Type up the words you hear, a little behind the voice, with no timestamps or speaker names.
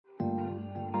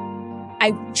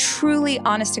I truly,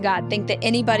 honest to God, think that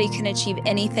anybody can achieve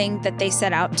anything that they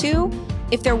set out to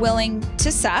if they're willing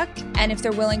to suck and if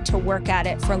they're willing to work at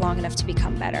it for long enough to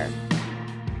become better.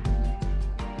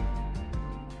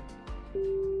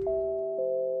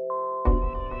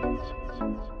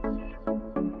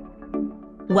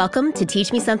 Welcome to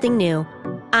Teach Me Something New.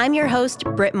 I'm your host,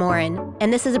 Britt Morin,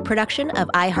 and this is a production of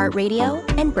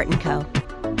iHeartRadio and Brit & Co.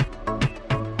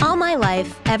 All my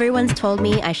life, everyone's told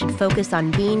me I should focus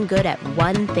on being good at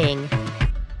one thing.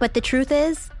 But the truth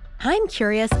is, I'm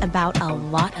curious about a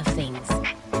lot of things.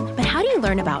 But how do you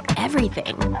learn about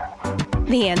everything?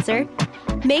 The answer?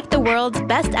 Make the world's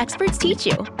best experts teach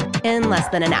you in less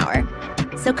than an hour.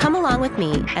 So come along with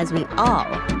me as we all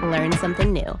learn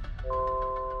something new.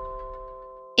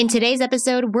 In today's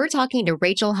episode, we're talking to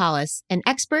Rachel Hollis, an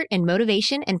expert in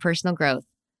motivation and personal growth.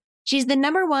 She's the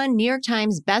 #1 New York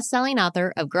Times best-selling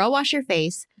author of Girl Wash Your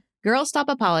Face, Girl Stop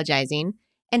Apologizing,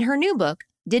 and her new book,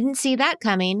 Didn't See That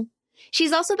Coming.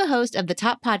 She's also the host of the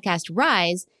top podcast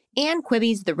Rise and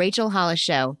Quibi's The Rachel Hollis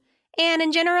Show. And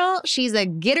in general, she's a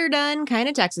get-her-done kind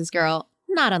of Texas girl,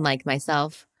 not unlike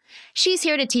myself. She's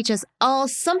here to teach us all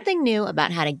something new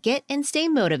about how to get and stay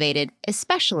motivated,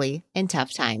 especially in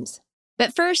tough times.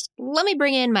 But first, let me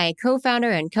bring in my co-founder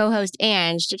and co-host,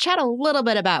 Ange, to chat a little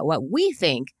bit about what we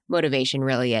think motivation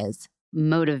really is.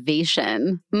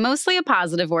 Motivation, mostly a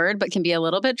positive word, but can be a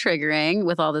little bit triggering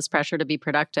with all this pressure to be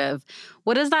productive.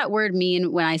 What does that word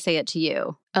mean when I say it to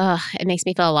you? It makes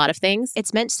me feel a lot of things.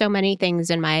 It's meant so many things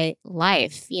in my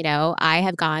life. You know, I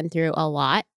have gone through a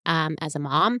lot as a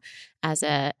mom, as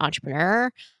an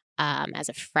entrepreneur, as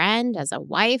a friend, as a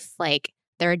wife. Like,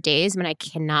 there are days when I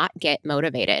cannot get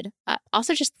motivated.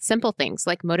 Also, just simple things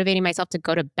like motivating myself to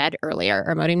go to bed earlier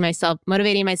or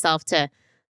motivating myself to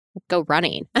go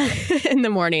running in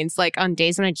the mornings, like on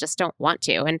days when I just don't want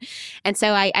to. And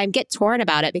so I get torn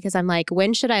about it because I'm like,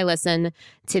 when should I listen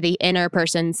to the inner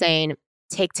person saying,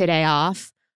 take today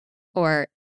off or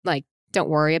like, don't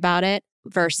worry about it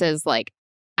versus like,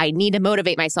 I need to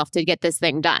motivate myself to get this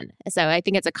thing done. So I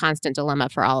think it's a constant dilemma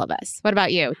for all of us. What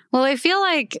about you? Well, I feel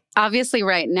like obviously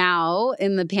right now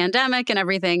in the pandemic and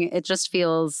everything, it just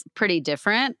feels pretty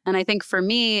different. And I think for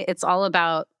me, it's all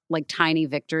about like tiny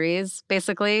victories,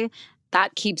 basically.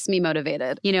 That keeps me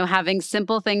motivated. You know, having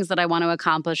simple things that I want to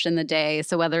accomplish in the day.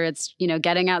 So whether it's, you know,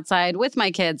 getting outside with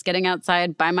my kids, getting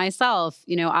outside by myself,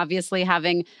 you know, obviously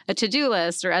having a to-do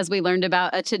list, or as we learned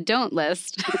about, a to-don't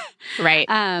list. Right.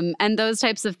 And those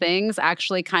types of things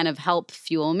actually kind of help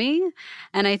fuel me.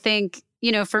 And I think,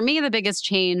 you know, for me, the biggest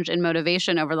change in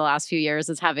motivation over the last few years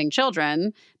is having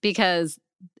children, because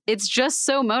it's just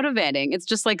so motivating. It's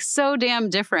just like so damn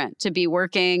different to be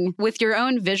working with your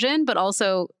own vision, but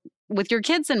also with your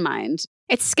kids in mind.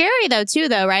 It's scary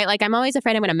though, right? Like I'm always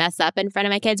afraid I'm going to mess up in front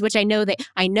of my kids, which I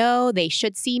know they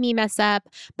should see me mess up,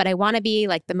 but I want to be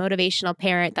like the motivational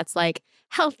parent that's like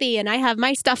healthy and I have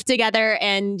my stuff together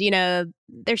and, you know,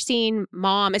 they're seeing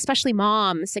mom, especially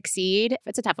mom, succeed.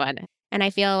 It's a tough one. And I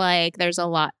feel like there's a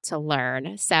lot to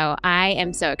learn. So I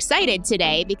am so excited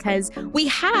today because we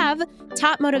have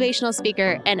top motivational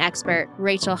speaker and expert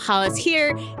Rachel Hollis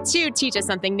here to teach us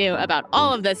something new about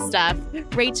all of this stuff.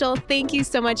 Rachel, thank you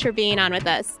so much for being on with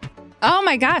us. Oh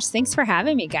my gosh, thanks for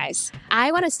having me, guys.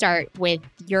 I want to start with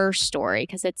your story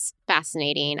because it's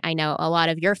fascinating. I know a lot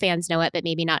of your fans know it, but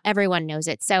maybe not everyone knows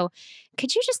it. So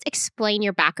could you just explain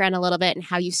your background a little bit and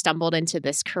how you stumbled into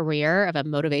this career of a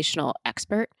motivational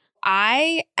expert?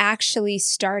 I actually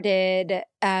started,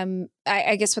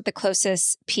 I guess what the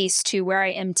closest piece to where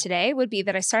I am today would be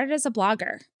that I started as a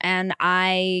blogger. And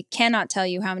I cannot tell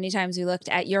you how many times we looked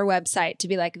at your website to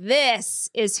be like, this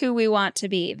is who we want to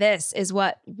be. This is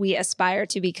what we aspire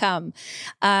to become.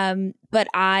 But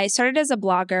I started as a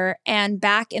blogger, and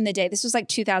back in the day, this was like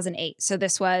 2008. So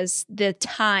this was the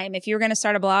time. If you were going to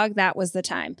start a blog, that was the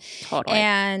time. Totally.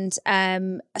 And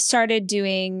started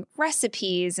doing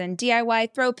recipes and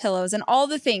DIY throw pillows and all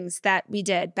the things that we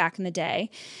did back in the day.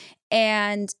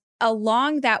 And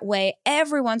along that way,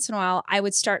 every once in a while, I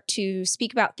would start to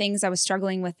speak about things I was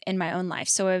struggling with in my own life.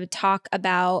 So I would talk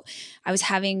about I was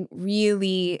having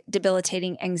really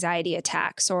debilitating anxiety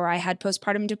attacks, or I had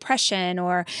postpartum depression,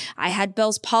 or I had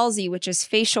Bell's palsy, which is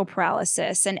facial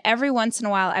paralysis. And every once in a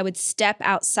while, I would step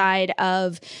outside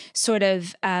of sort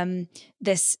of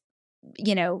this,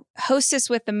 you know, hostess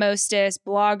with the mostest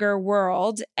blogger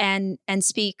world and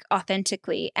speak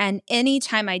authentically. And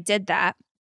anytime I did that,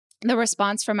 the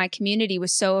response from my community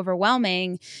was so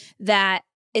overwhelming that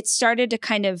it started to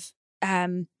kind of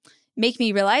make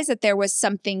me realize that there was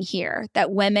something here,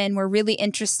 that women were really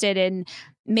interested in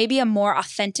maybe a more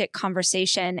authentic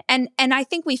conversation. And I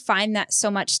think we find that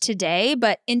so much today,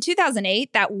 but in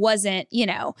 2008, that wasn't,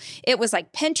 it was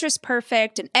like Pinterest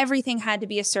perfect and everything had to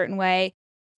be a certain way.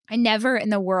 I never in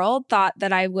the world thought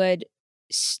that I would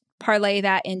parlay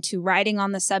that into writing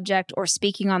on the subject or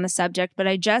speaking on the subject, but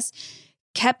I just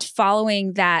kept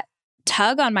following that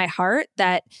tug on my heart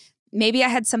that maybe I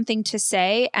had something to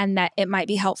say and that it might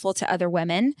be helpful to other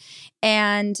women.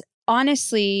 And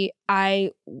honestly,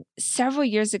 several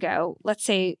years ago, let's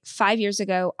say 5 years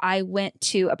ago, I went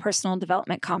to a personal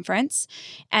development conference,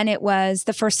 and it was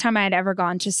the first time I had ever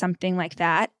gone to something like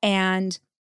that. And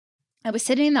I was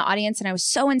sitting in the audience and I was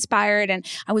so inspired and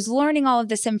I was learning all of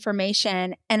this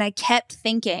information. And I kept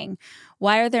thinking,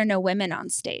 why are there no women on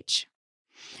stage?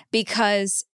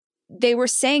 Because they were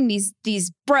saying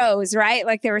these bros, right?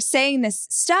 Like they were saying this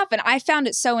stuff and I found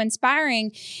it so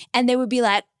inspiring. And they would be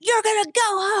like, you're going to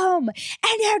go home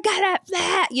and you're going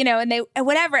to, and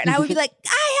whatever. And I would be like,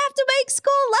 I have to make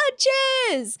school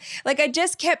lunches. Like I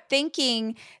just kept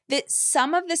thinking that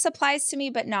some of this applies to me,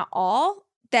 but not all.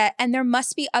 And there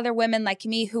must be other women like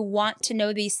me who want to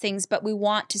know these things, but we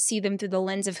want to see them through the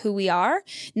lens of who we are,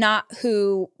 not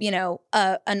who,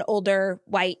 an older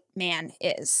white man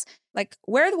is. Like,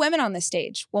 where are the women on this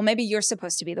stage? Well, maybe you're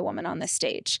supposed to be the woman on this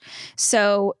stage.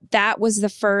 So that was the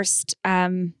first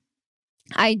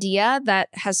idea that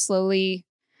has slowly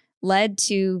led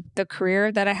to the career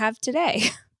that I have today.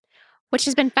 Which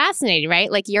has been fascinating,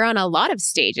 right? Like you're on a lot of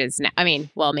stages now. I mean,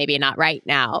 well, maybe not right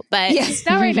now, but yes,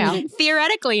 not right now.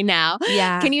 Theoretically now.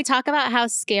 Yeah. Can you talk about how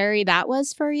scary that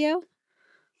was for you?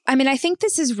 I mean, I think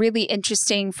this is really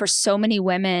interesting for so many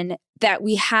women that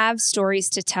we have stories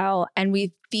to tell and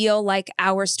we feel like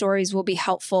our stories will be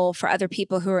helpful for other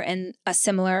people who are in a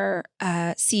similar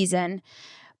season.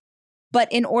 But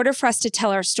in order for us to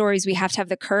tell our stories, we have to have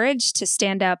the courage to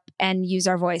stand up and use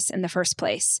our voice in the first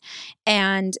place.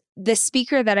 And the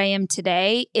speaker that I am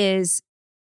today is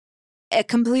a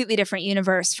completely different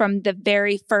universe from the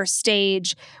very first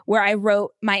stage where I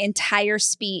wrote my entire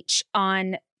speech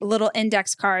on little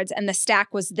index cards and the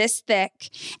stack was this thick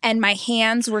and my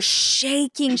hands were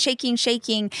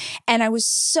shaking. And I was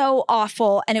so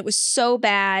awful and it was so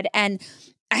bad. And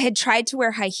I had tried to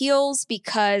wear high heels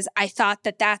because I thought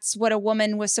that that's what a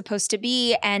woman was supposed to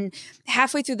be. And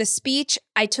halfway through the speech,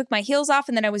 I took my heels off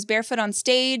and then I was barefoot on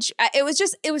stage. It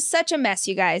was such a mess,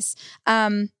 you guys.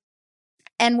 And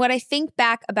what I think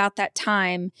back about that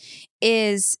time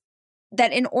is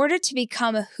that in order to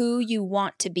become who you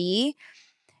want to be,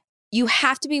 you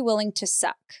have to be willing to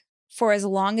suck for as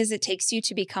long as it takes you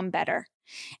to become better.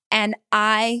 And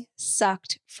I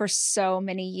sucked for so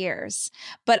many years,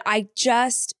 but I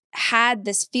just had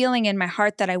this feeling in my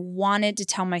heart that I wanted to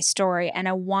tell my story and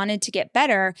I wanted to get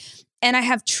better. And I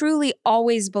have truly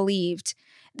always believed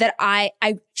that I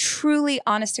truly,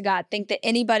 honest to God, think that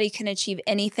anybody can achieve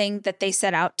anything that they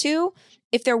set out to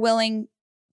if they're willing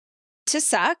to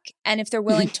suck and if they're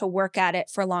willing to work at it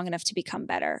for long enough to become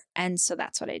better. And so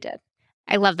that's what I did.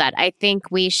 I love that. I think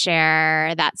we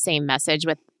share that same message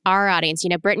with our audience.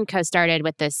 Brit & Co started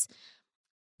with this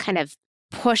kind of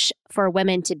push for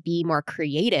women to be more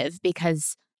creative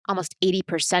because almost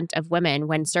 80% of women,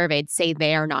 when surveyed, say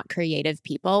they are not creative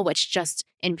people, which just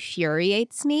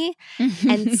infuriates me.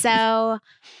 And so,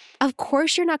 of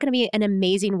course, you're not going to be an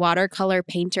amazing watercolor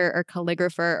painter or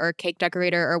calligrapher or cake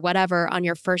decorator or whatever on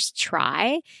your first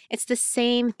try. It's the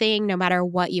same thing no matter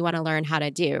what you want to learn how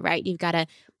to do, right? You've got to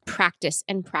practice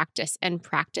and practice and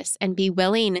practice and be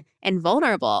willing and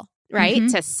vulnerable, right?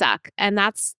 To suck. And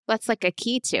that's like a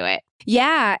key to it.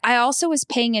 Yeah. I also was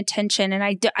paying attention, and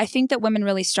I think that women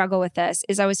really struggle with this,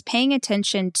 is I was paying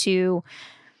attention to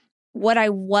what I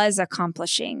was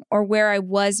accomplishing or where I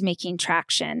was making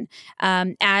traction.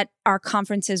 At our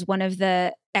conferences, one of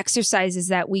the exercises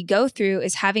that we go through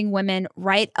is having women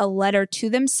write a letter to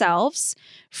themselves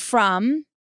from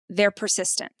their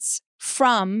persistence,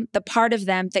 from the part of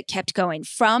them that kept going,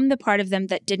 from the part of them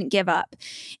that didn't give up.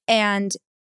 And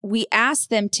we ask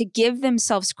them to give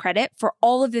themselves credit for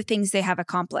all of the things they have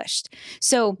accomplished.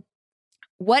 So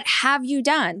what have you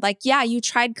done? Like, yeah, you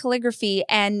tried calligraphy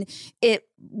and it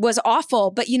was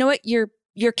awful, but you know what?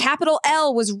 Your capital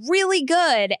L was really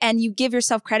good and you give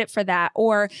yourself credit for that.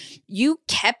 Or you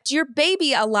kept your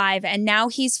baby alive and now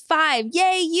he's 5.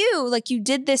 Yay, you! Like you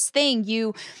did this thing.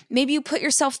 Maybe you put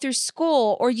yourself through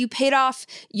school, or you paid off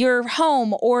your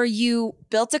home, or you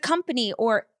built a company,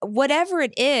 or whatever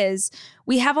it is.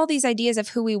 We have all these ideas of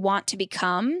who we want to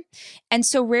become. And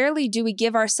so rarely do we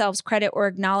give ourselves credit or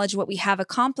acknowledge what we have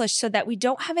accomplished so that we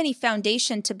don't have any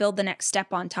foundation to build the next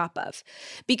step on top of.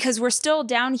 Because we're still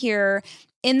down here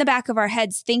in the back of our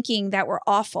heads thinking that we're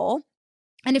awful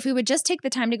And if we would just take the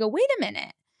time to go, wait a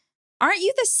minute, aren't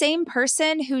you the same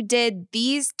person who did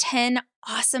these 10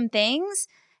 awesome things?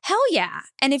 Hell yeah.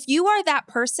 And if you are that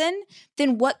person,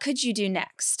 then what could you do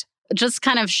next? Just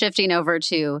kind of shifting over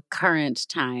to current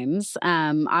times.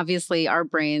 Obviously, our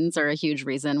brains are a huge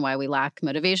reason why we lack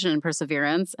motivation and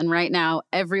perseverance. And right now,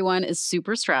 everyone is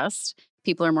super stressed.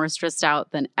 People are more stressed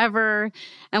out than ever.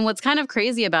 And what's kind of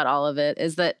crazy about all of it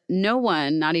is that no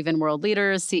one, not even world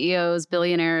leaders, CEOs,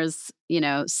 billionaires,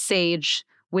 sage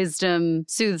wisdom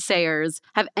soothsayers,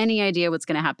 have any idea what's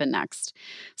going to happen next.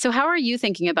 So how are you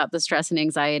thinking about the stress and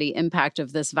anxiety impact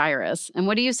of this virus? And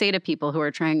what do you say to people who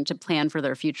are trying to plan for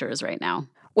their futures right now?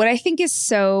 What I think is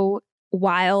so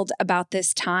wild about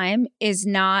this time is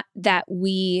not that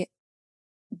we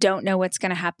don't know what's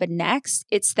going to happen next.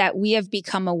 It's that we have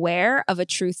become aware of a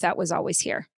truth that was always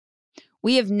here.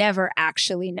 We have never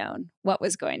actually known what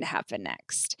was going to happen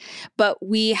next, but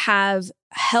we have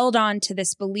held on to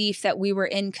this belief that we were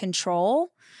in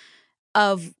control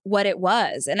of what it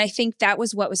was. And I think that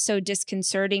was what was so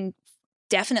disconcerting,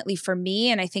 definitely for me.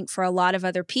 And I think for a lot of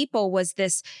other people was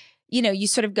this, you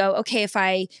sort of go, okay, if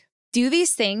I do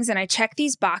these things and I check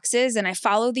these boxes and I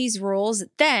follow these rules,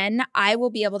 then I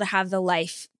will be able to have the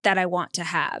life that I want to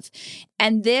have.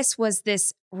 And this was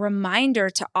this reminder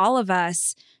to all of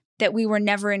us that we were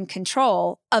never in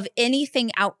control of anything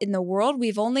out in the world.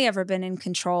 We've only ever been in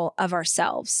control of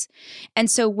ourselves. And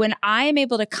so when I am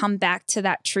able to come back to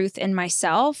that truth in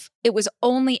myself, it was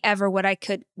only ever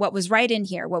what was right in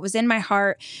here, what was in my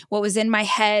heart, what was in my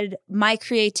head, my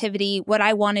creativity, what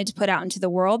I wanted to put out into the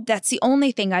world. That's the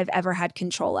only thing I've ever had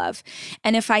control of.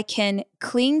 And if I can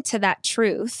cling to that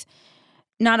truth,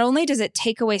 not only does it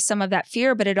take away some of that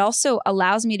fear, but it also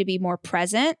allows me to be more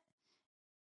present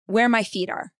where my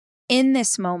feet are. In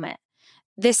this moment,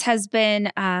 this has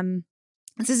been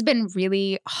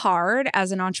really hard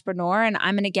as an entrepreneur. And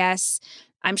I'm going to guess,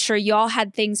 I'm sure y'all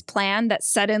had things planned that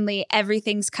suddenly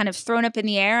everything's kind of thrown up in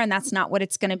the air and that's not what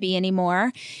it's going to be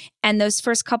anymore. And those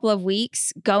first couple of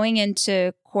weeks going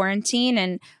into quarantine,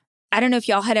 and I don't know if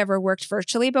y'all had ever worked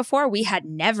virtually before. We had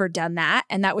never done that.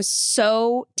 And that was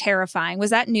so terrifying.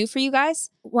 Was that new for you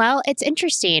guys? Well, it's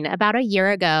interesting. About a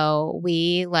year ago,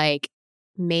 we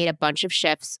made a bunch of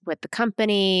shifts with the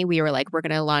company. We were like, we're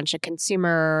going to launch a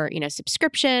consumer,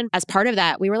 subscription. As part of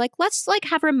that, we were like, let's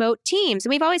have remote teams.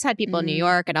 And we've always had people in New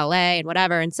York and LA and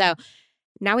whatever. And so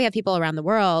now we have people around the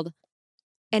world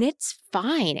and it's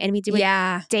fine. And we do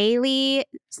a daily,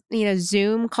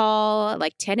 Zoom call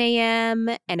like 10 a.m.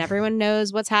 and everyone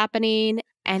knows what's happening.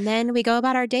 And then we go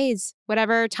about our days,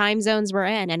 whatever time zones we're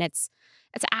in. And it's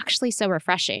actually so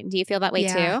refreshing. Do you feel that way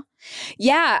too?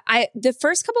 Yeah. The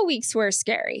first couple of weeks were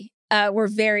scary. Were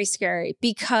very scary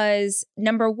because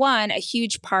number one, a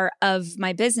huge part of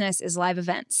my business is live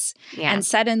events. Yeah. And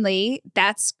suddenly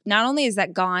that's not only is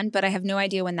that gone, but I have no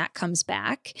idea when that comes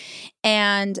back.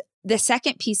 And the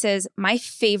second piece is my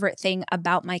favorite thing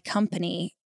about my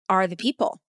company are the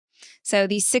people. So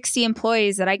these 60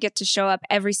 employees that I get to show up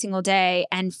every single day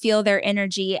and feel their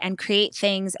energy and create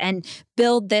things and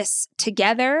build this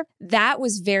together, that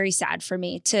was very sad for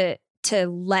me to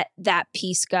let that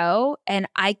piece go. And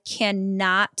I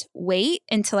cannot wait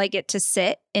until I get to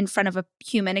sit in front of a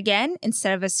human again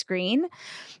instead of a screen.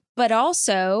 But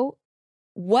also,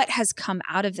 what has come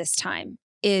out of this time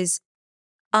is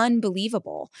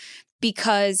unbelievable,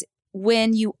 because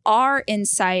when you are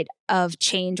inside of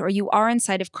change or you are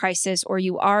inside of crisis or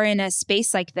you are in a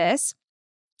space like this,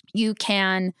 you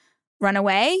can run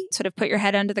away, sort of put your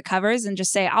head under the covers and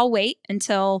just say, I'll wait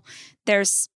until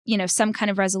there's, some kind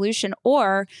of resolution,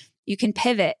 or you can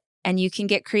pivot and you can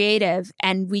get creative.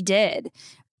 And we did.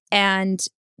 And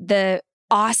the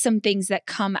awesome things that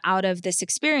come out of this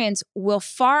experience will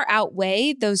far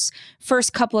outweigh those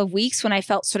first couple of weeks when I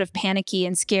felt sort of panicky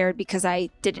and scared because I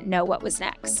didn't know what was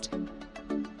next.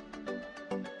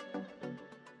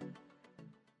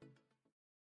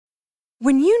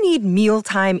 When you need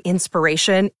mealtime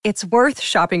inspiration, it's worth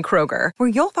shopping Kroger, where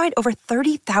you'll find over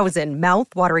 30,000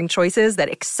 mouth-watering choices that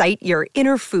excite your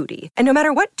inner foodie. And no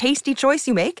matter what tasty choice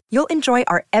you make, you'll enjoy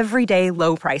our everyday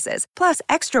low prices, plus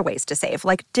extra ways to save,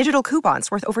 like digital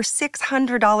coupons worth over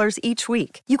 $600 each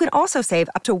week. You can also save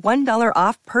up to $1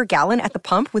 off per gallon at the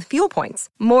pump with fuel points.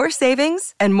 More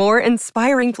savings and more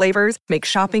inspiring flavors make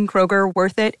shopping Kroger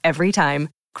worth it every time.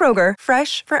 Kroger,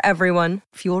 fresh for everyone.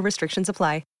 Fuel restrictions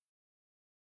apply.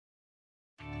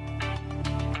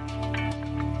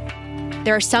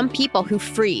 There are some people who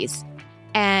freeze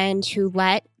and who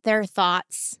let their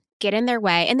thoughts get in their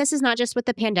way. And this is not just with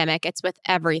the pandemic, it's with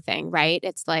everything, right?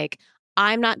 It's like,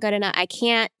 I'm not good enough. I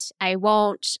can't, I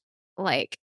won't,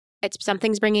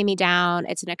 something's bringing me down.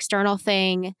 It's an external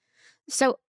thing.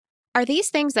 So are these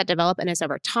things that develop in us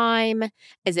over time?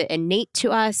 Is it innate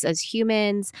to us as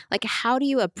humans? Like, how do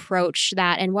you approach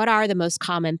that? And what are the most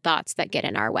common thoughts that get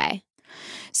in our way?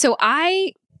 So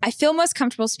I feel most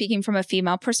comfortable speaking from a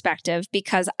female perspective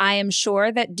because I am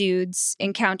sure that dudes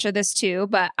encounter this too,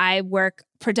 but I work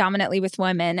predominantly with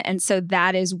women. And so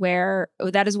that is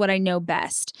what I know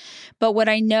best. But what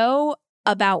I know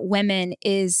about women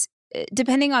is,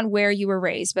 depending on where you were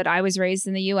raised, but I was raised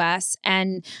in the US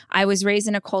and I was raised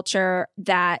in a culture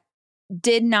that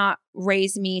did not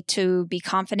raise me to be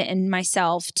confident in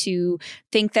myself, to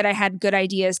think that I had good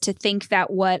ideas, to think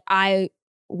that what I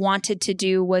wanted to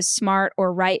do was smart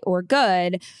or right or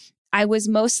good. I was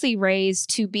mostly raised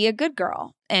to be a good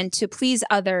girl and to please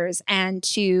others and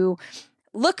to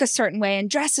look a certain way and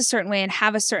dress a certain way and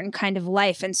have a certain kind of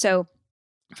life. And so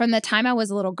from the time I was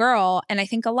a little girl, and I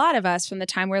think a lot of us from the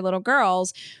time we're little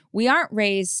girls, we aren't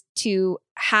raised to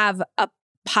have a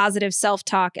positive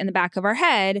self-talk in the back of our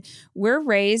head. We're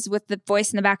raised with the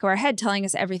voice in the back of our head telling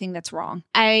us everything that's wrong.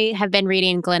 I have been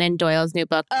reading Glennon Doyle's new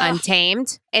book,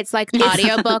 Untamed. It's like an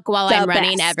audiobook while I'm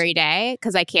running best. every day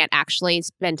because I can't actually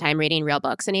spend time reading real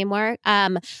books anymore.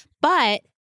 But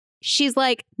she's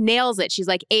like, nails it. She's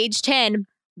like, age 10,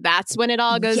 that's when it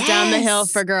all goes down the hill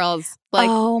for girls. Like,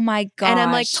 oh my gosh. And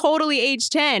I'm like, totally age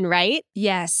 10, right?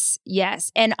 Yes,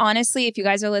 yes. And honestly, if you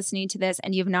guys are listening to this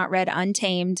and you've not read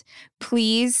Untamed,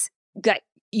 please,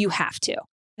 you have to.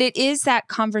 It is that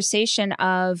conversation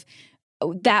of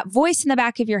that voice in the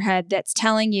back of your head that's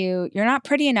telling you you're not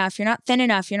pretty enough, you're not thin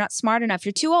enough, you're not smart enough,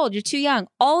 you're too old, you're too young.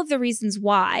 All of the reasons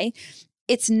why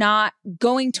it's not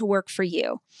going to work for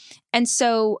you. And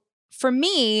so for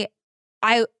me,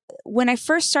 when I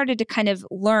first started to kind of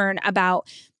learn about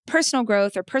personal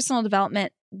growth or personal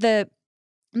development, the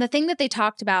thing that they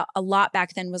talked about a lot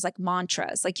back then was like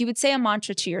mantras. Like you would say a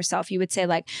mantra to yourself. You would say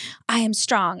like, I am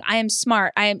strong, I am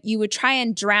smart, you would try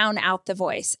and drown out the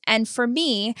voice. And for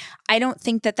me, I don't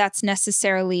think that that's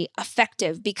necessarily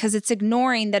effective because it's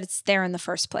ignoring that it's there in the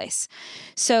first place.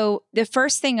 So the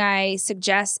first thing I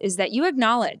suggest is that you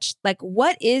acknowledge like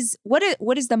what is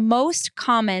the most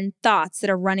common thoughts that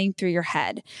are running through your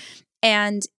head.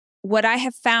 And what I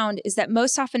have found is that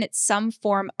most often it's some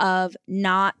form of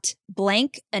not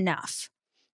blank enough.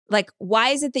 Like, why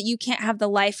is it that you can't have the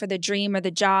life or the dream or the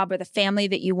job or the family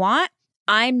that you want?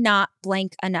 I'm not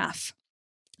blank enough.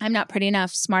 I'm not pretty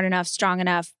enough, smart enough, strong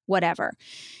enough, whatever.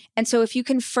 And so if you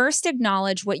can first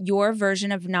acknowledge what your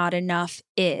version of not enough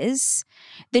is,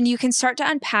 then you can start to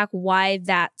unpack why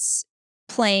that's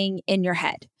playing in your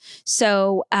head.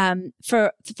 So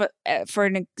for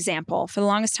an example, for the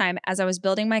longest time, as I was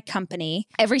building my company,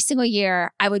 every single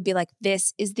year I would be like,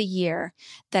 this is the year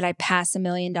that I pass $1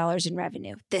 million in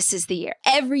revenue. This is the year.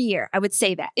 Every year I would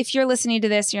say that. If you're listening to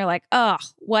this and you're like, oh,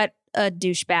 what a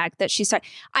douchebag that she's talking.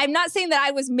 I'm not saying that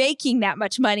I was making that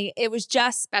much money. It was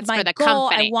just that's my for the goal.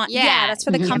 Company. That's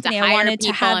for the company. I wanted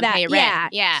to have that.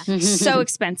 Yeah. So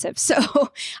expensive.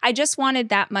 So I just wanted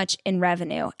that much in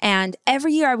revenue. And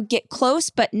every year I would get close,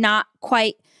 but not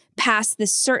quite past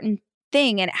this certain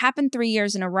thing. And it happened 3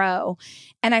 years in a row.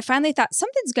 And I finally thought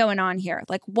something's going on here.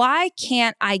 Like, why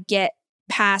can't I get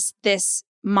past this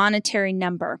monetary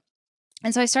number?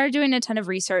 And so I started doing a ton of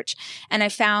research and I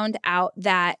found out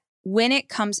that when it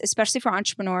comes, especially for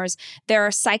entrepreneurs, there are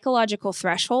psychological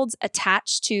thresholds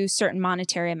attached to certain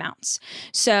monetary amounts.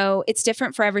 So it's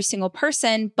different for every single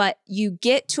person, but you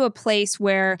get to a place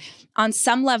where on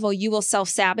some level you will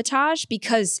self-sabotage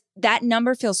because that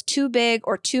number feels too big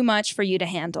or too much for you to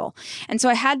handle. And so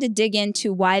I had to dig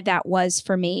into why that was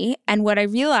for me. And what I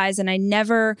realized, and I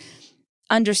never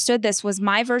understood this, was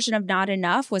my version of not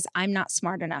enough was I'm not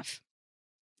smart enough.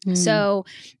 So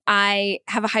I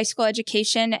have a high school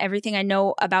education. Everything I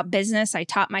know about business, I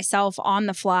taught myself on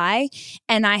the fly.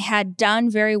 And I had done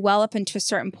very well up until a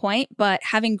certain point. But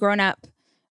having grown up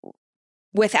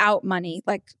without money,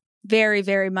 like very,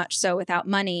 very much so without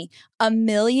money, $1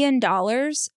 million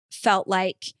felt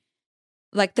like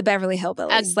the Beverly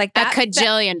Hillbillies. Like that, a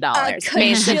cajillion dollars,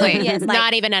 basically. Like,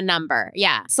 not even a number.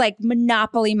 Yeah. It's like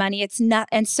monopoly money. It's not.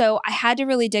 And so I had to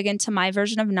really dig into my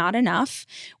version of not enough,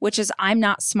 which is I'm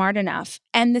not smart enough.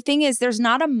 And the thing is, there's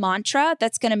not a mantra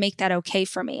that's going to make that okay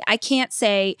for me. I can't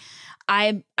say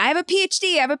I have a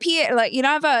PhD, I have a PhD, like, I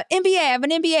have an MBA, I have an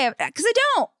MBA, because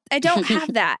I don't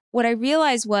have that. What I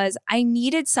realized was I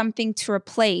needed something to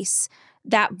replace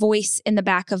that voice in the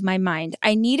back of my mind.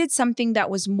 I needed something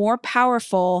that was more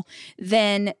powerful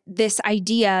than this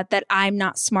idea that I'm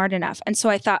not smart enough. And so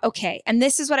I thought, okay, and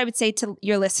this is what I would say to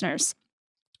your listeners.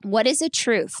 What is a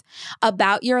truth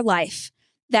about your life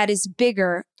that is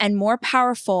bigger and more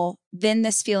powerful than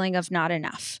this feeling of not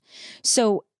enough.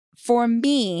 So for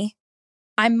me,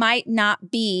 I might not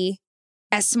be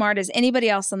as smart as anybody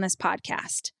else on this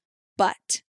podcast,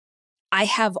 but I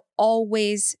have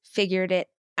always figured it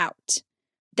out.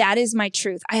 That is my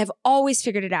truth. I have always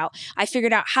figured it out. I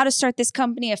figured out how to start this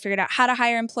company. I figured out how to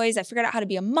hire employees. I figured out how to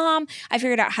be a mom. I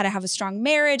figured out how to have a strong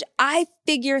marriage. I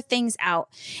figure things out.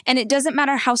 And it doesn't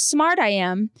matter how smart I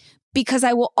am, because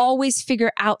I will always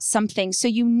figure out something. So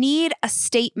you need a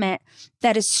statement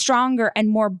that is stronger and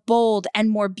more bold and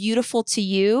more beautiful to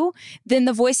you than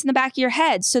the voice in the back of your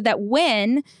head, so that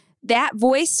when that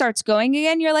voice starts going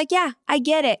again, you're like, yeah, I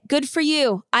get it. Good for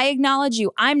you. I acknowledge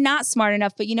you. I'm not smart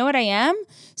enough, but you know what I am?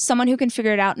 Someone who can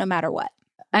figure it out no matter what.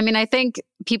 I mean, I think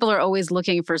people are always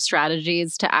looking for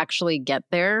strategies to actually get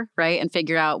there, right? And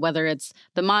figure out whether it's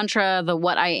the mantra, the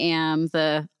what I am,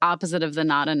 the opposite of the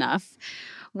not enough.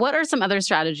 What are some other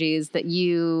strategies that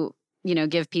you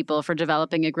give people for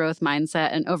developing a growth mindset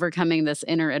and overcoming this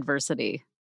inner adversity?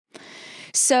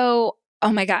 So,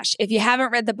 oh my gosh, if you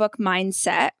haven't read the book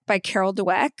Mindset by Carol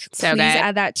Dweck, So please good.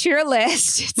 add that to your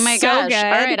list. It's My so gosh. good.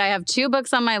 All right. I have 2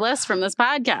 books on my list from this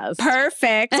podcast.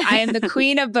 Perfect. I am the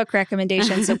queen of book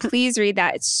recommendations, so please read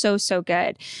that. It's so, so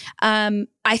good.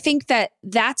 I think that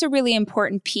that's a really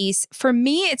important piece. For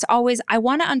me, it's always, I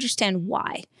want to understand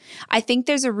why. I think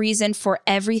there's a reason for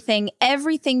everything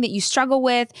that you struggle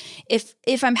with.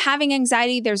 If I'm having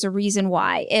anxiety, there's a reason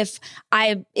why. If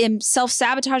I am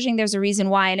self-sabotaging, there's a reason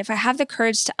why. And if I have the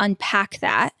courage to unpack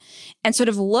that and sort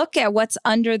of look at what's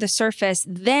under the surface,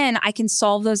 then I can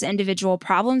solve those individual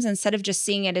problems instead of just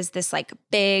seeing it as this like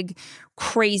big,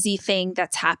 crazy thing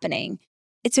that's happening.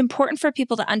 It's important for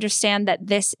people to understand that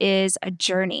this is a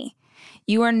journey.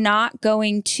 You are not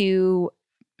going to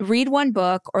read one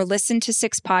book or listen to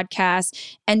 6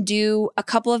 podcasts and do a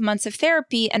couple of months of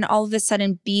therapy and all of a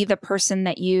sudden be the person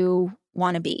that you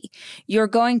want to be. You're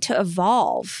going to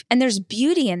evolve. And there's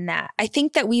beauty in that. I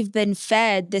think that we've been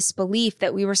fed this belief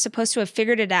that we were supposed to have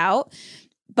figured it out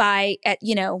by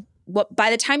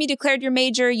the time you declared your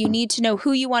major, you need to know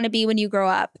who you want to be when you grow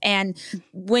up. And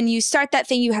when you start that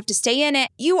thing, you have to stay in it.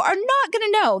 You are not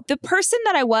going to know. The person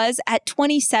that I was at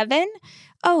 27,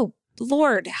 oh,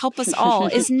 Lord, help us all,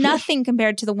 is nothing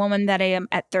compared to the woman that I am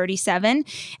at 37.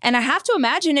 And I have to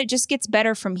imagine it just gets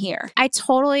better from here. I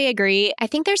totally agree. I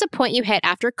think there's a point you hit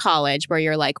after college where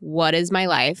you're like, what is my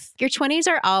life? Your 20s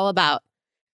are all about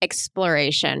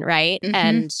exploration, right?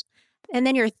 Mhm. And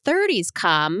then your 30s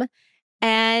come.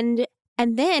 And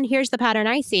then here's the pattern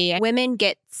I see. Women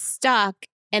get stuck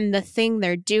in the thing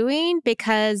they're doing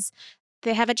because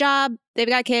they have a job, they've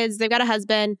got kids, they've got a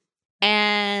husband,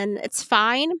 and it's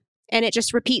fine. And it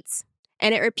just repeats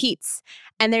and it repeats.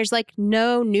 And there's like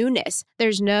no newness.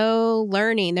 There's no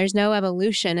learning. There's no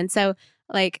evolution. And so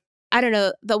like, I don't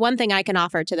know, the one thing I can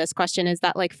offer to this question is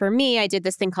that like for me, I did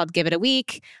this thing called Give It a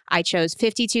Week. I chose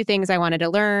 52 things I wanted to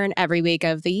learn every week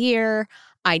of the year.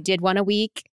 I did one a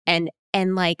week and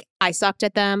like I sucked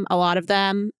at them, a lot of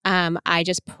them. I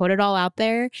just put it all out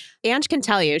there. Ange can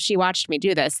tell you, she watched me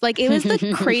do this. Like it was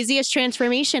the craziest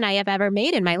transformation I have ever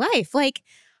made in my life. Like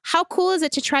how cool is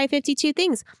it to try 52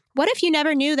 things? What if you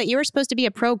never knew that you were supposed to be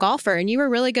a pro golfer and you were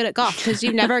really good at golf because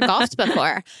you've never golfed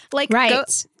before? Like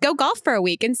Right. go golf for a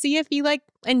week and see if you like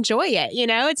enjoy it. You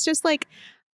know, it's just like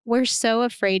we're so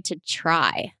afraid to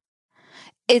try.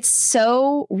 It's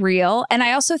so real. And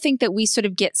I also think that we sort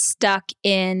of get stuck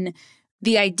in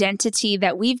the identity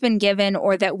that we've been given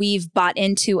or that we've bought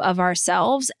into of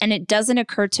ourselves. And it doesn't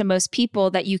occur to most people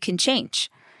that you can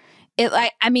change.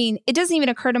 It doesn't even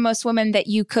occur to most women that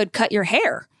you could cut your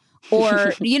hair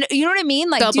or, you know what I mean?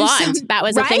 Like Go do blonde. That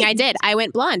was the thing right? I did. I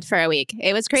went blonde for a week.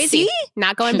 It was crazy. See?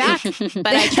 Not going back, but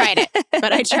I tried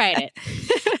it.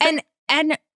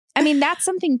 And I mean, that's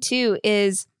something too,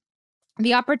 is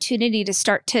the opportunity to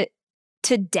start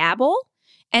to dabble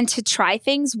and to try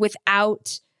things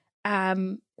without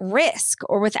risk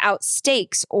or without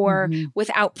stakes or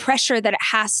without pressure that it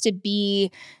has to be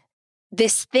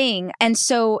this thing. And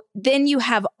so then you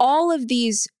have all of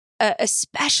these,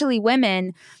 especially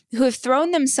women who have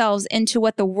thrown themselves into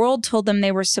what the world told them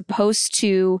they were supposed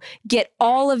to get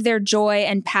all of their joy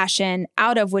and passion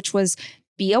out of, which was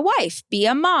be a wife, be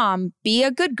a mom, be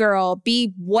a good girl,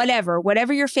 be whatever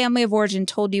your family of origin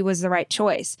told you was the right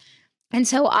choice. And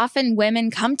so often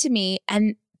women come to me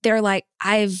and they're like,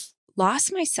 I've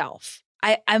lost myself.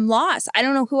 I'm lost. I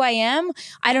don't know who I am.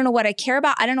 I don't know what I care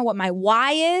about. I don't know what my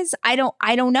why is. I don't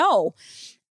know.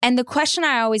 And the question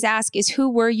I always ask is, who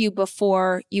were you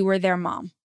before you were their mom?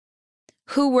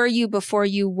 Who were you before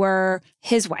you were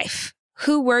his wife?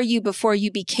 who were you before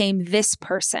you became this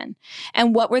person?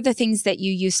 And what were the things that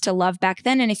you used to love back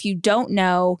then? And if you don't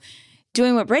know,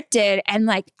 doing what Britt did and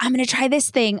like, I'm going to try this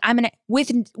thing. I'm going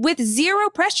to, with zero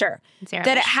pressure,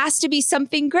 that it has to be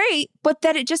something great, but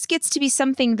that it just gets to be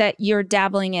something that you're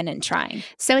dabbling in and trying.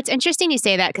 So it's interesting you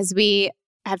say that because we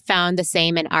have found the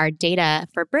same in our data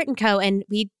for Britt & Co. And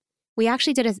we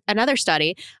actually did another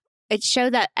study. It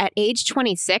showed that at age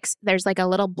 26, there's like a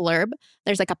little blurb.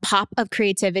 There's like a pop of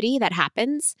creativity that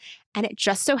happens. And it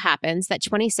just so happens that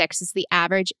 26 is the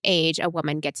average age a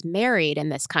woman gets married in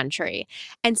this country.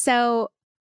 And so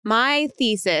my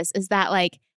thesis is that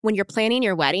like when you're planning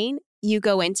your wedding, you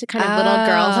go into kind of little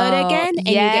girlhood again. And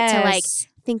you get to like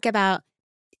think about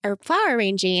flower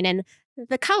arranging and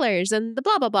the colors and the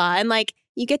blah, blah, blah. And like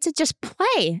you get to just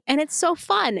play. And it's so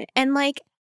fun. And like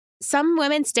some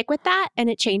women stick with that and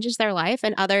it changes their life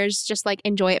and others just like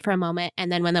enjoy it for a moment.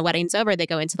 And then when the wedding's over, they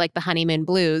go into like the honeymoon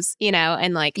blues, you know,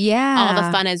 and like all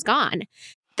the fun is gone.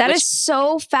 That is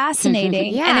so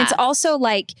fascinating. And it's also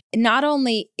like, not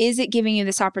only is it giving you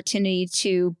this opportunity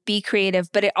to be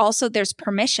creative, but it also, there's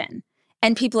permission.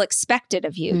 And people expect it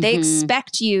of you. They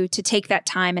expect you to take that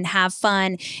time and have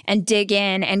fun and dig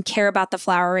in and care about the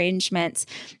flower arrangements.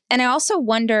 And I also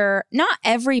wonder, not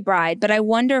every bride, but I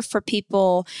wonder for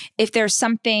people if there's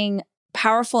something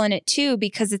powerful in it too,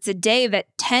 because it's a day that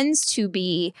tends to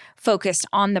be focused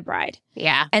on the bride.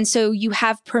 Yeah. And so you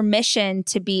have permission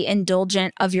to be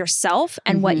indulgent of yourself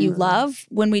and what you love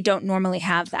when we don't normally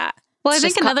have that. Well, I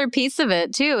think another piece of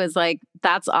it too is like,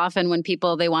 that's often when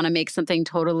people, they want to make something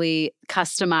totally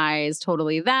customized,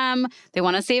 totally them. They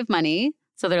want to save money.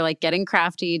 So they're like getting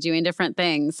crafty, doing different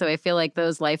things. So I feel like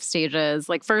those life stages,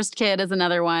 like first kid is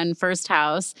another one, first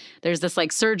house, there's this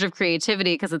like surge of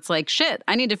creativity because it's like, shit,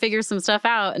 I need to figure some stuff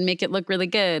out and make it look really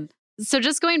good. So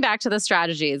just going back to the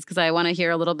strategies, because I want to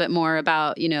hear a little bit more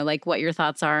about, you know, like what your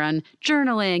thoughts are on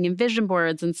journaling and vision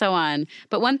boards and so on.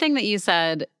 But one thing that you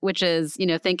said, which is, you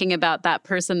know, thinking about that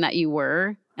person that you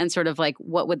were and sort of like,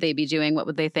 what would they be doing? What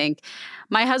would they think?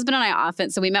 My husband and I often,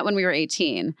 so we met when we were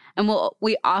 18 and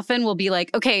we often will be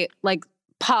like, okay, like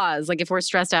pause. Like if we're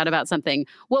stressed out about something,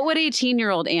 what would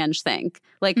 18-year-old Ange think?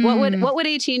 Like what would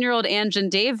 18-year-old Ange and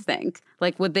Dave think?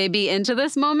 Like, would they be into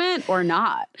this moment or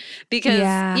not?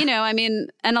 Because, you know, I mean,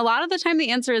 and a lot of the time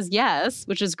the answer is yes,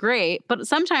 which is great. But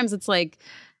sometimes it's like,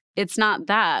 it's not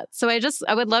that. So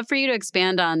I would love for you to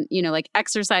expand on, you know, like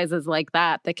exercises like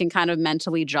that can kind of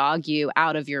mentally jog you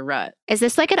out of your rut. Is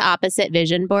this like an opposite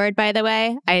vision board, by the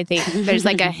way? I think there's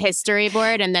like a history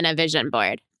board and then a vision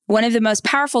board. One of the most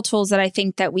powerful tools that I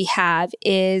think that we have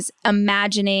is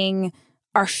imagining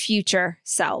our future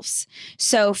selves.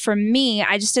 So for me,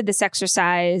 I just did this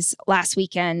exercise last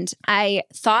weekend. I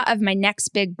thought of my next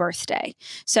big birthday.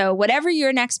 So whatever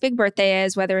your next big birthday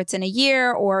is, whether it's in a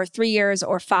year or 3 years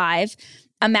or 5,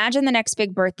 imagine the next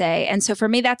big birthday. And so for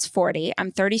me, that's 40.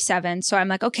 I'm 37. So I'm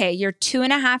like, okay, you're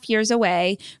 2.5 years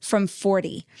away from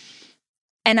 40.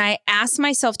 And I asked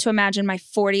myself to imagine my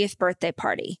 40th birthday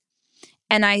party.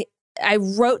 And I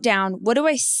wrote down, what do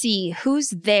I see?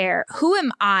 Who's there? Who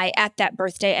am I at that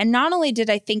birthday? And not only did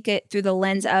I think it through the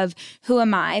lens of who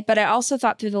am I, but I also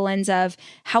thought through the lens of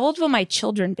how old will my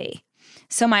children be?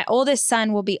 So my oldest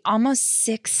son will be almost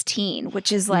 16,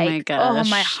 which is like,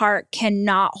 my heart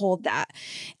cannot hold that.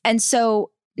 And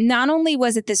so not only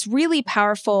was it this really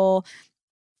powerful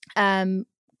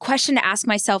question to ask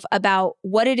myself about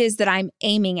what it is that I'm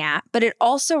aiming at, but it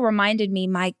also reminded me,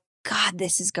 my God,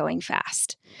 this is going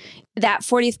fast. That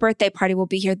 40th birthday party will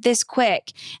be here this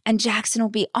quick, and Jackson will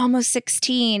be almost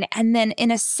 16, and then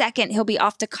in a second, he'll be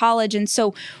off to college. And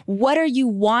so what are you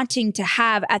wanting to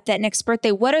have at that next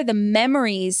birthday? What are the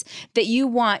memories that you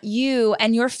want you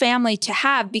and your family to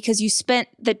have because you spent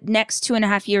the next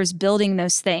 2.5 years building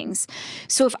those things?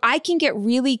 So if I can get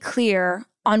really clear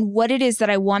on what it is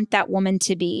that I want that woman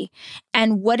to be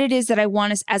and what it is that I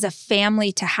want us as a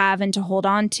family to have and to hold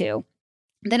on to,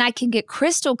 then I can get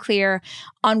crystal clear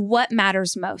on what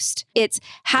matters most. It's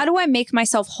how do I make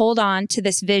myself hold on to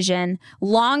this vision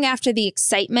long after the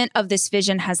excitement of this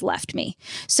vision has left me?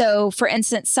 So for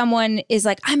instance, someone is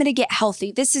like, I'm going to get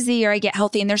healthy. This is the year I get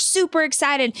healthy. And they're super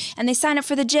excited and they sign up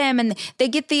for the gym and they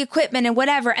get the equipment and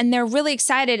whatever. And they're really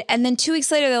excited. And then 2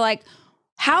 weeks later, they're like,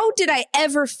 how did I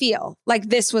ever feel like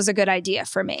this was a good idea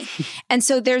for me? And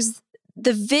so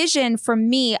the vision for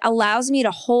me allows me to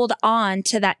hold on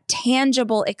to that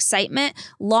tangible excitement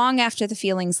long after the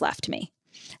feelings left me.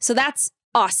 So that's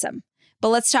awesome. But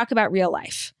let's talk about real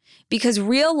life, because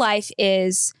real life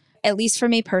is, at least for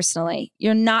me personally,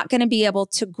 you're not going to be able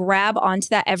to grab onto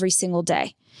that every single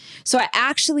day. So I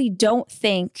actually don't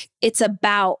think it's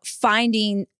about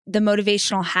finding the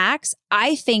motivational hacks.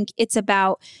 I think it's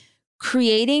about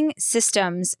creating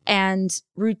systems and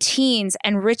routines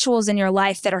and rituals in your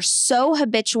life that are so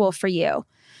habitual for you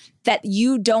that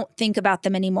you don't think about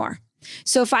them anymore.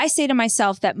 So if I say to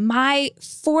myself that my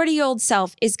 40-year-old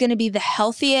self is going to be the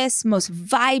healthiest, most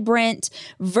vibrant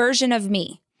version of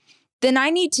me, then I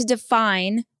need to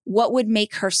define what would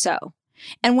make her so.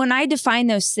 And when I define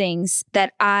those things,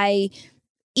 that I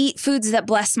eat foods that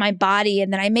bless my body,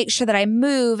 and then I make sure that I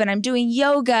move, and I'm doing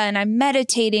yoga, and I'm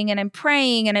meditating, and I'm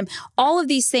praying, and I'm all of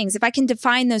these things, if I can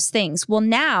define those things, well,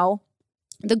 now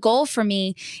the goal for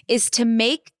me is to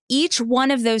make each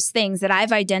one of those things that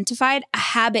I've identified a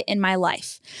habit in my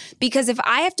life. Because if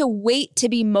I have to wait to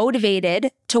be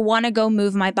motivated to want to go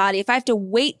move my body, if I have to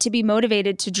wait to be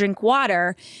motivated to drink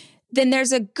water, then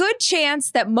there's a good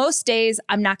chance that most days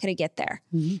I'm not going to get there.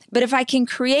 Mm-hmm. But if I can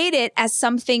create it as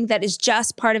something that is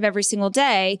just part of every single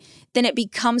day, then it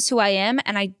becomes who I am,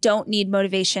 and I don't need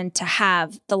motivation to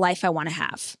have the life I want to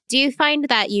have. Do you find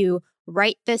that you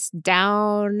write this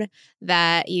down,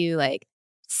 that you like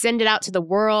send it out to the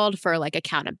world for like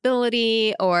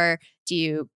accountability, or do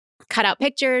you cut out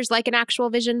pictures like an actual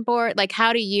vision board? Like,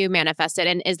 how do you manifest it?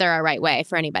 And is there a right way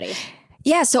for anybody?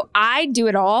 Yeah, so I do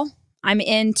it all. I'm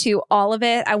into all of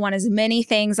it. I want as many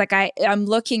things. Like I'm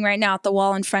looking right now at the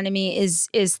wall in front of me is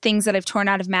things that I've torn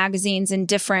out of magazines and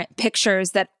different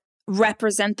pictures that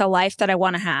represent the life that I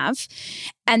want to have.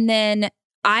 And then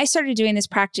I started doing this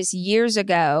practice years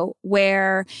ago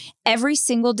where every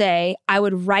single day I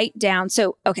would write down.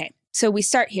 So we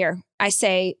start here. I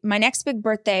say my next big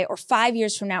birthday, or 5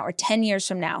 years from now, or 10 years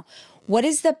from now, what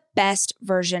is the best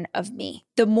version of me?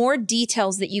 The more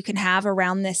details that you can have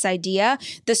around this idea,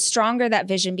 the stronger that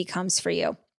vision becomes for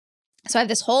you. So I have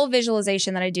this whole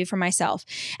visualization that I do for myself.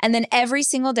 And then every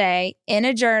single day in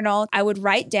a journal, I would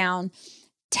write down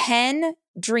 10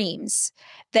 dreams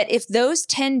that if those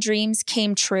 10 dreams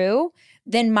came true,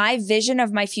 then my vision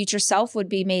of my future self would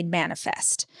be made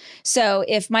manifest. So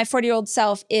if my 40-year-old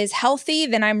self is healthy,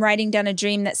 then I'm writing down a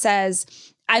dream that says,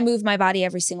 I move my body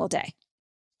every single day.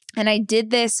 And I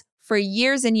did this for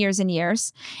years and years and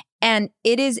years. And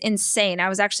it is insane. I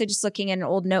was actually just looking at an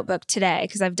old notebook today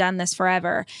because I've done this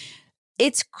forever.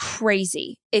 It's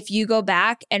crazy. If you go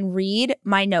back and read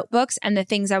my notebooks and the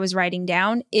things I was writing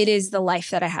down, it is the life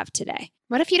that I have today.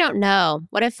 What if you don't know?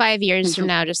 What if 5 years from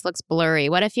now just looks blurry?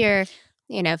 What if you're,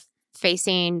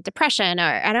 facing depression,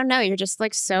 or I don't know, you're just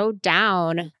like so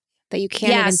down that you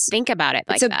can't even think about it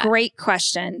like that? It's a great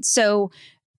question. So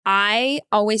I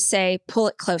always say, pull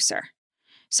it closer.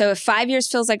 So if 5 years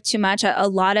feels like too much, a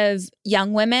lot of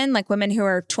young women, like women who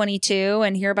are 22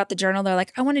 and hear about the journal, they're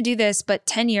like, I want to do this, but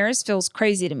 10 years feels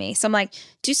crazy to me. So I'm like,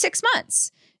 do 6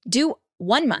 months, do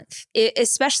 1 month,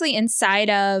 especially inside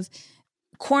of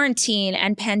quarantine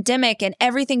and pandemic and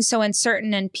everything's so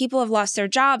uncertain and people have lost their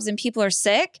jobs and people are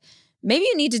sick. Maybe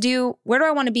you need to do, where do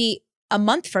I want to be a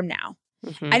month from now?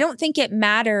 Mm-hmm. I don't think it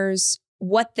matters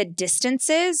what the distance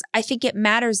is. I think it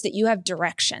matters that you have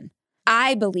direction.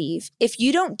 I believe if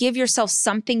you don't give yourself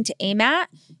something to aim at,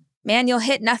 man, you'll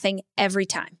hit nothing every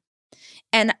time.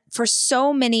 And for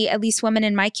so many, at least women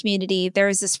in my community, there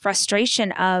is this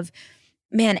frustration of,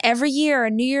 man, every year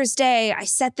on New Year's Day, I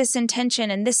set this intention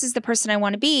and this is the person I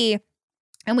want to be.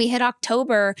 And we hit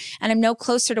October and I'm no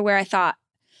closer to where I thought,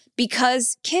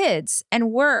 because kids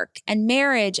and work and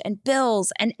marriage and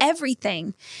bills and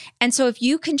everything. And so if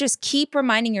you can just keep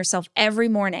reminding yourself every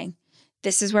morning,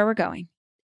 this is where we're going.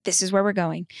 This is where we're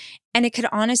going. And it could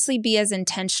honestly be as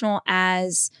intentional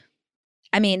as,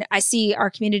 I see our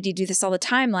community do this all the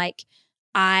time. Like,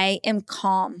 I am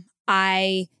calm.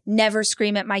 I never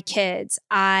scream at my kids.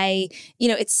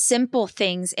 It's simple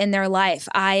things in their life.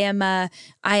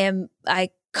 I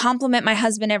compliment my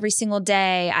husband every single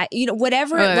day.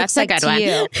 Whatever it looks like to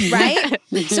you, right?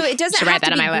 So it doesn't have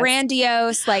to be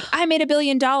grandiose. Like, I made $1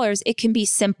 billion. It can be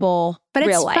simple, but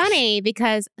real it's life. Funny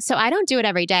because I don't do it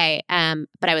every day.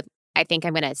 But I think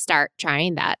I'm going to start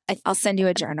trying that. I'll send you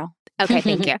a journal. Okay,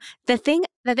 thank you. The thing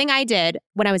I did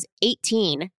when I was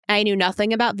 18, I knew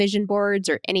nothing about vision boards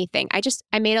or anything.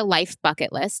 I made a life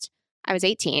bucket list. I was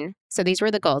 18, so these were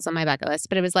the goals on my bucket list.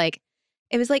 But it was like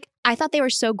I thought they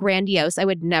were so grandiose, I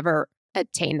would never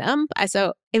attain them.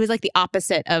 So it was like the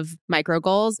opposite of micro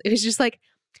goals. It was just like,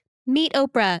 meet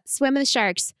Oprah, swim with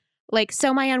sharks, like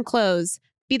sew my own clothes,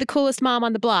 be the coolest mom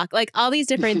on the block, like all these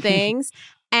different things.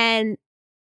 And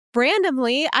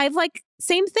randomly, I've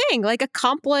same thing,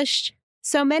 accomplished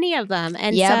so many of them.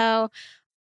 And so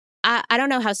I don't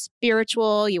know how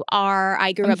spiritual you are.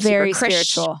 I grew up very super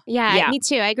spiritual. Yeah, me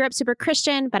too. I grew up super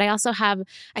Christian, but I also have,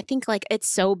 I think it's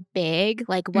so big,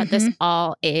 what this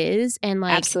all is. And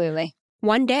absolutely.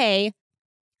 one day,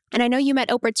 and I know you met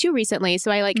Oprah too recently,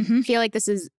 so I feel like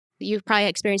you've probably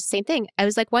experienced the same thing. I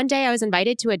was like, one day I was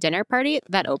invited to a dinner party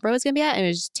that Oprah was going to be at, and it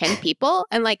was 10 people.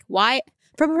 And like, why?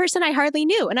 From a person I hardly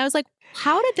knew. And I was like,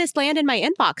 how did this land in my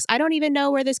inbox? I don't even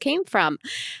know where this came from.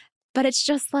 But it's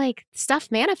just like stuff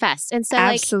manifests. And so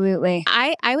absolutely.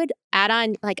 I would add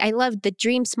on, like, I love the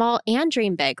dream small and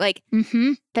dream big. Like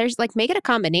there's like, make it a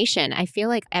combination. I feel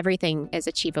like everything is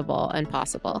achievable and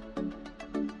possible.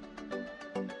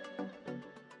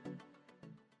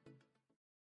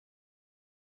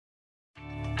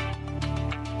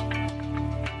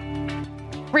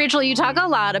 Rachel, you talk a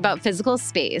lot about physical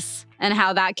space and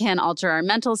how that can alter our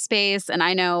mental space. And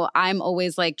I know I'm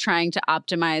always like trying to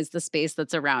optimize the space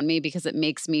that's around me because it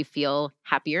makes me feel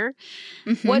happier.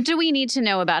 What do we need to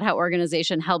know about how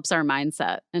organization helps our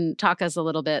mindset? And talk us a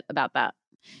little bit about that.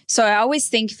 So I always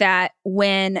think that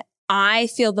when I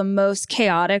feel the most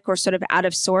chaotic or sort of out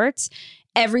of sorts,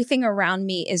 everything around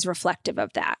me is reflective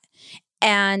of that.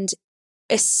 And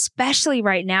especially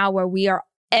right now where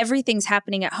everything's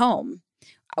happening at home.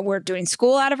 We're doing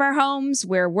school out of our homes.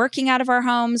 We're working out of our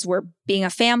homes. We're being a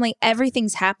family.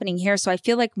 Everything's happening here. So I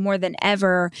feel like more than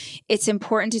ever, it's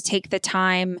important to take the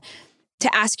time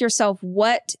to ask yourself,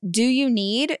 what do you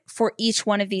need for each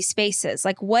one of these spaces?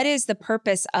 Like, what is the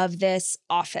purpose of this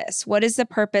office? What is the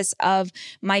purpose of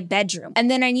my bedroom?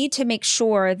 And then I need to make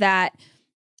sure that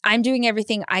I'm doing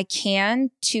everything I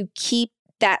can to keep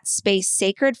that space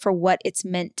sacred for what it's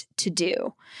meant to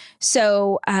do.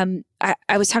 So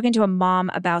I was talking to a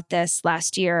mom about this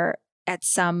last year at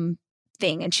some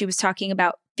thing, and she was talking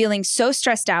about feeling so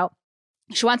stressed out.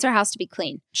 She wants her house to be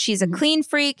clean. She's a clean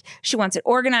freak. She wants it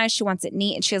organized. She wants it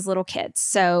neat, and she has little kids.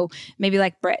 So maybe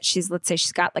like Britt, let's say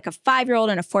she's got like a 5-year-old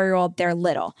and a 4-year-old. They're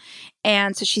little.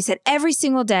 And so she said, every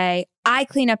single day I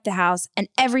clean up the house, and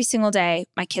every single day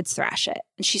my kids thrash it.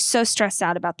 And she's so stressed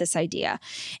out about this idea.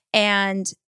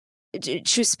 And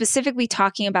she was specifically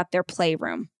talking about their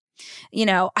playroom. You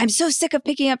know, I'm so sick of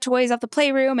picking up toys off the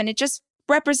playroom, and it just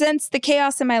represents the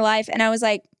chaos in my life. And I was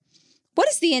like, what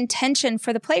is the intention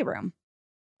for the playroom?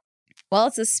 Well,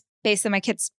 it's a space that my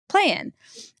kids play in.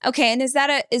 Okay, and is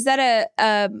that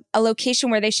a location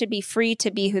where they should be free to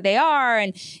be who they are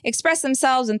and express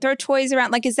themselves and throw toys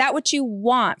around? Like, is that what you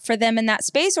want for them in that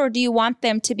space, or do you want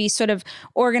them to be sort of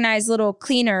organized little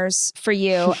cleaners for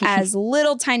you as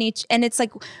little tiny? And it's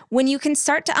like when you can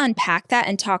start to unpack that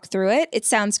and talk through it, it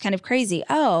sounds kind of crazy.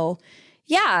 Oh,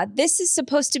 yeah, this is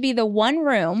supposed to be the one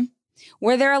room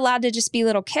where they're allowed to just be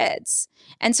little kids.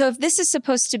 And so if this is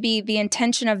supposed to be the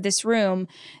intention of this room,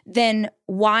 then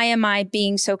why am I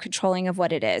being so controlling of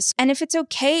what it is? And if it's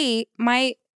okay,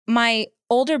 my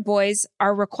older boys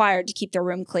are required to keep their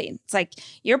room clean. It's like,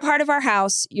 you're part of our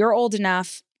house, you're old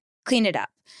enough, clean it up.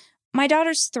 My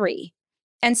daughter's 3.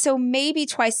 And so maybe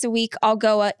twice a week I'll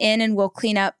go in and we'll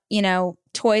clean up,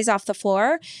 toys off the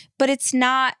floor, but it's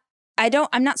not,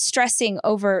 I'm not stressing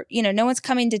over, no one's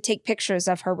coming to take pictures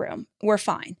of her room. We're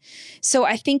fine. So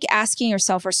I think asking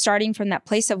yourself or starting from that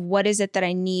place of what is it that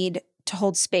I need to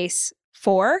hold space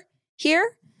for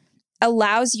here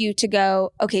allows you to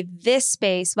go, okay, this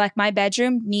space, like my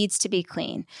bedroom, needs to be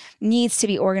clean, needs to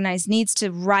be organized, needs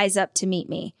to rise up to meet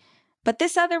me. But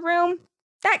this other room,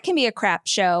 that can be a crap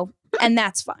show, and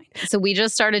that's fine. So we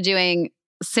just started doing,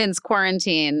 since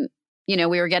quarantine,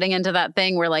 we were getting into that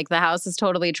thing where like the house is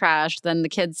totally trashed. Then the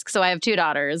kids, so I have 2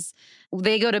 daughters,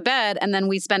 they go to bed and then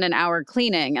we spend an hour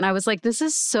cleaning. And I was like, this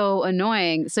is so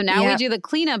annoying. So now we do the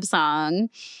cleanup song,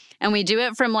 and we do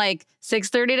it from like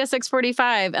 6:30 to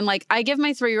 6:45. And like, I give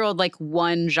my 3-year-old like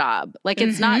one job. Like,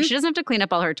 it's not, she doesn't have to clean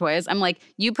up all her toys. I'm like,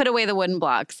 you put away the wooden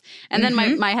blocks. And then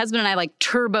my husband and I like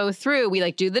turbo through. We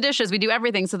like do the dishes, we do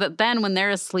everything, so that then when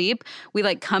they're asleep, we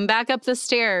like come back up the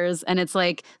stairs and it's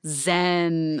like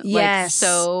zen. Yes.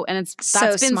 Like, and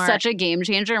that's been such a game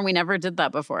changer. And we never did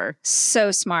that before. So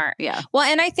smart. Yeah. Well,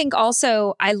 and I think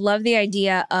also I love the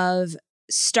idea of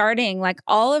starting, like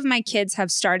all of my kids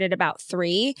have started about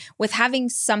 3 with having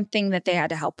something that they had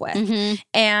to help with.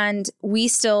 And we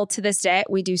still, to this day,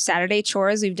 we do Saturday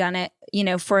chores. We've done it,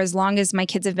 for as long as my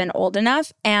kids have been old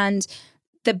enough. And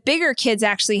the bigger kids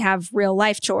actually have real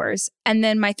life chores. And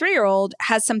then my 3-year-old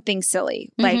has something silly,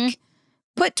 like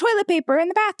put toilet paper in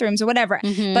the bathrooms or whatever.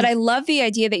 But I love the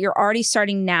idea that you're already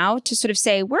starting now to sort of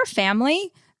say, we're a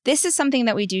family. This is something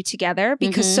that we do together,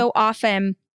 because so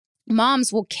often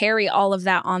moms will carry all of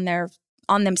that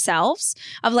on themselves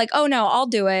of like, oh no, I'll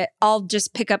do it. I'll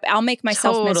just I'll make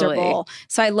myself miserable.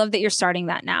 So I love that you're starting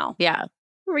that now. Yeah.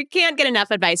 We can't get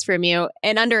enough advice from you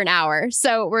in under an hour.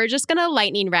 So we're just going to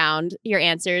lightning round your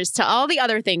answers to all the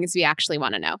other things we actually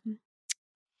want to know.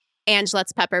 And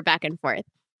let's pepper back and forth.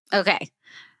 Okay.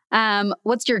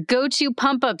 What's your go-to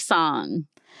pump-up song?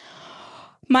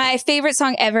 My favorite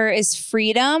song ever is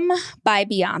Freedom by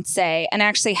Beyonce, and I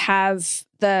actually have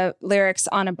the lyrics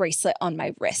on a bracelet on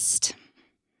my wrist.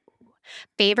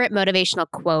 Favorite motivational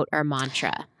quote or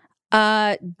mantra?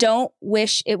 Don't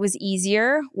wish it was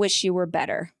easier, wish you were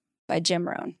better by Jim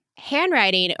Rohn.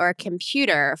 Handwriting or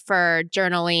computer for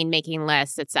journaling, making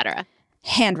lists, etc.?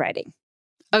 Handwriting.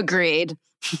 Agreed.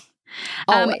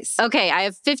 Always. Okay, I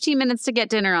have 15 minutes to get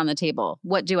dinner on the table.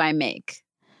 What do I make?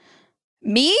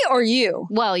 Me or you?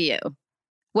 Well, you.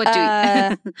 What do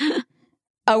you?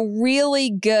 A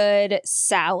really good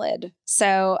salad.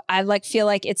 So I feel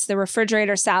like it's the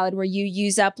refrigerator salad where you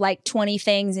use up like 20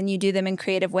 things and you do them in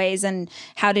creative ways. And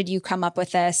how did you come up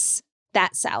with this?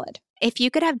 That salad. If you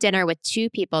could have dinner with 2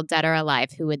 people, dead or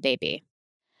alive, who would they be?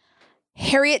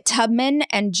 Harriet Tubman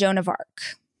and Joan of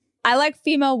Arc. I like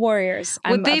female warriors.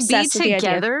 Would they be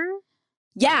together?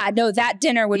 Yeah, no, that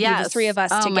dinner would be the 3 of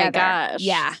us together. Oh my gosh.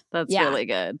 Yeah. That's really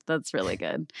good. That's really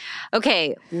good.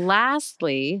 Okay,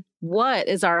 lastly, what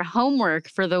is our homework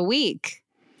for the week?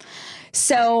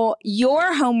 So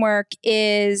your homework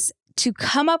is to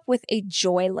come up with a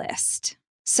joy list.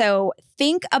 So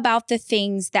think about the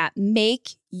things that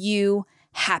make you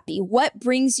happy. What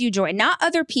brings you joy? Not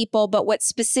other people, but what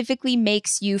specifically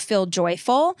makes you feel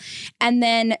joyful. And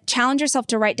then challenge yourself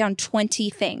to write down 20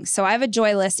 things. So I have a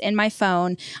joy list in my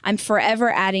phone. I'm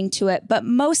forever adding to it, but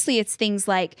mostly it's things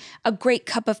like a great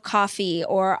cup of coffee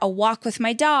or a walk with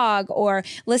my dog or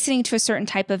listening to a certain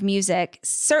type of music.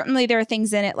 Certainly there are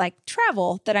things in it like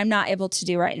travel that I'm not able to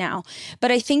do right now.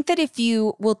 But I think that if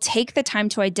you will take the time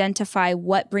to identify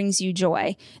what brings you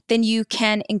joy, then you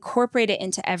can incorporate it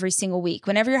into every single week.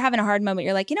 Whenever you're having a hard moment,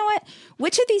 you're like, you know what?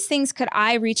 Which of these things could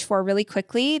I reach for really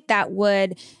quickly that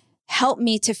would help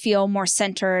me to feel more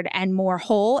centered and more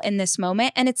whole in this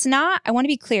moment? And it's not, I want to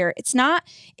be clear, it's not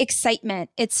excitement.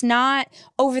 It's not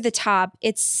over the top.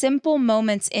 It's simple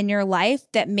moments in your life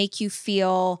that make you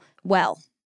feel well.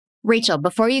 Rachel,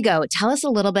 before you go, tell us a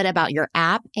little bit about your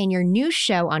app and your new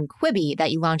show on Quibi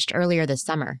that you launched earlier this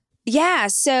summer. Yeah,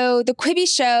 so the Quibi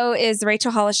show is the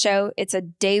Rachel Hollis Show. It's a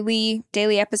daily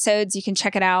episodes. You can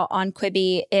check it out on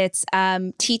Quibi. It's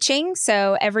teaching.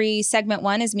 So every segment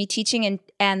 1 is me teaching,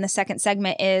 and the second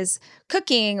segment is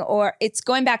cooking, or it's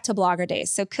going back to blogger days.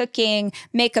 So cooking,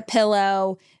 make a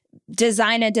pillow,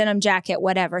 design a denim jacket,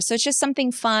 whatever. So it's just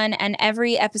something fun. And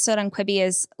every episode on Quibi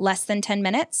is less than 10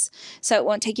 minutes. So it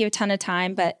won't take you a ton of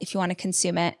time, but if you want to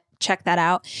consume it, check that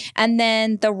out. And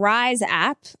then the Rise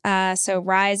app. So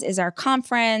Rise is our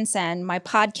conference and my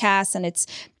podcast, and it's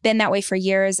been that way for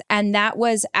years. And that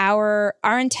was our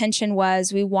intention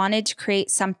was we wanted to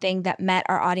create something that met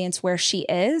our audience where she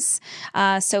is.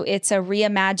 So it's a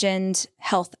reimagined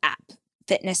health app,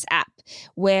 fitness app,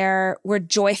 where we're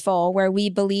joyful, where we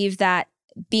believe that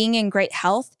being in great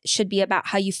health should be about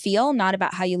how you feel, not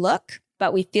about how you look.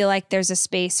 But we feel like there's a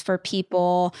space for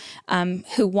people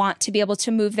who want to be able to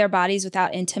move their bodies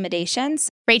without intimidations.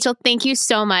 Rachel, thank you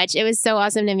so much. It was so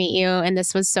awesome to meet you. And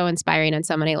this was so inspiring on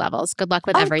so many levels. Good luck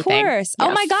with everything. Of course. Yes.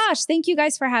 Oh my gosh. Thank you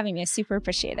guys for having me. I super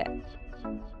appreciate it.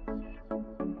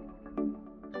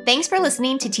 Thanks for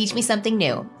listening to Teach Me Something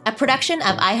New, a production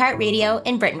of iHeartRadio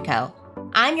and Brit & Co.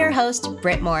 I'm your host,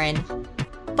 Britt Morin.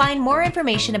 Find more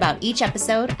information about each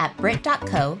episode at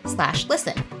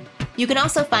brit.co/listen. You can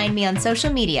also find me on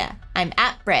social media. I'm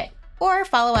 @Brit, or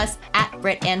follow us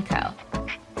 @Brit&Co.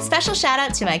 Special shout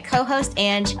out to my co-host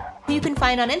Ange, who you can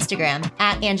find on Instagram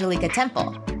 @Angelica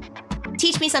Temple.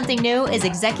 Teach Me Something New is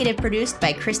executive produced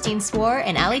by Christine Swore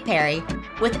and Ali Perry,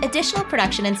 with additional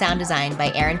production and sound design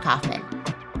by Aaron Kaufman.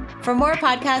 For more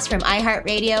podcasts from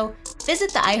iHeartRadio,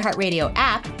 visit the iHeartRadio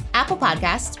app, Apple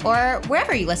Podcasts, or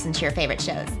wherever you listen to your favorite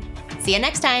shows. See you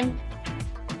next time.